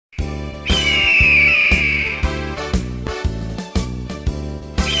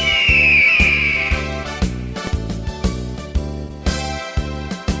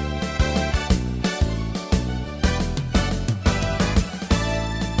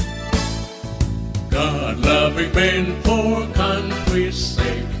God-loving men for country's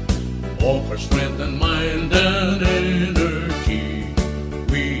sake, offer strength and mind and energy.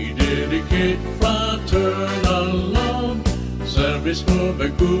 We dedicate fraternal love, service for the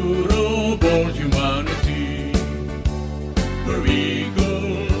good of all humanity. We're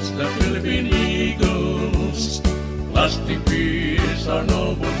eagles, the Philippine eagles, lasting peace, our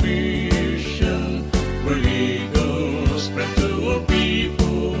noble mission. We're eagles, spread to all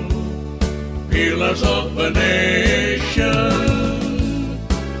people, pillars of the nation.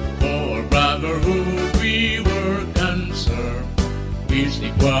 For brotherhood we work and serve, peace,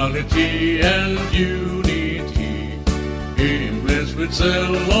 equality, and unity. Emblazed with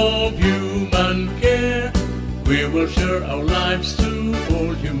zeal of human care, we will share our lives to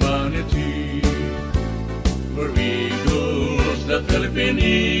all humanity. We're eagles, the Philippine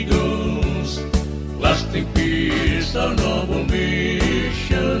eagles, lasting peace, our noble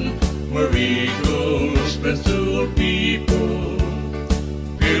mission. We're eagles, spread to all people,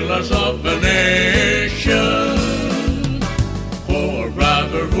 pillars of the nation. For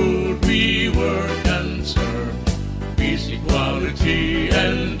brotherhood we work and serve, peace, equality,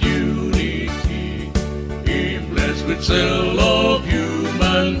 and unity. Emblazed with zeal of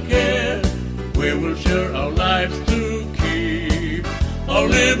human care, we will share our lives to keep our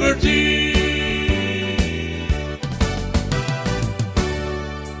liberty.